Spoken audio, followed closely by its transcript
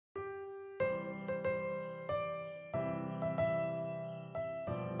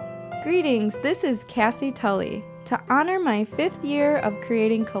Greetings, this is Cassy Tully. To honor my 5th year of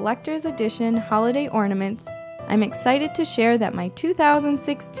creating collector's edition holiday ornaments, I'm excited to share that my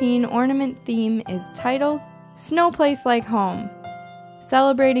 2016 ornament theme is titled Snowplace Like Home.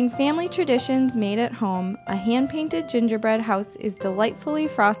 Celebrating family traditions made at home, a hand-painted gingerbread house is delightfully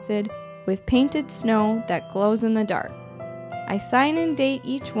frosted with painted snow that glows in the dark. I sign and date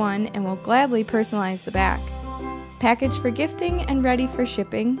each one and will gladly personalize the back. Packaged for gifting and ready for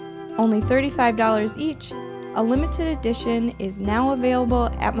shipping, only $35 each, a limited edition is now available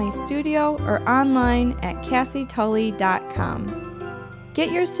at my studio or online at CassyTully.com.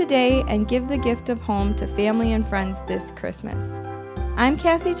 Get yours today and give the gift of home to family and friends this Christmas. I'm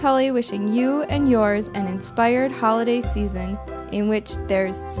Cassy Tully, wishing you and yours an inspired holiday season in which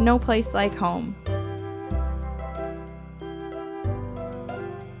there's Snowplace like home.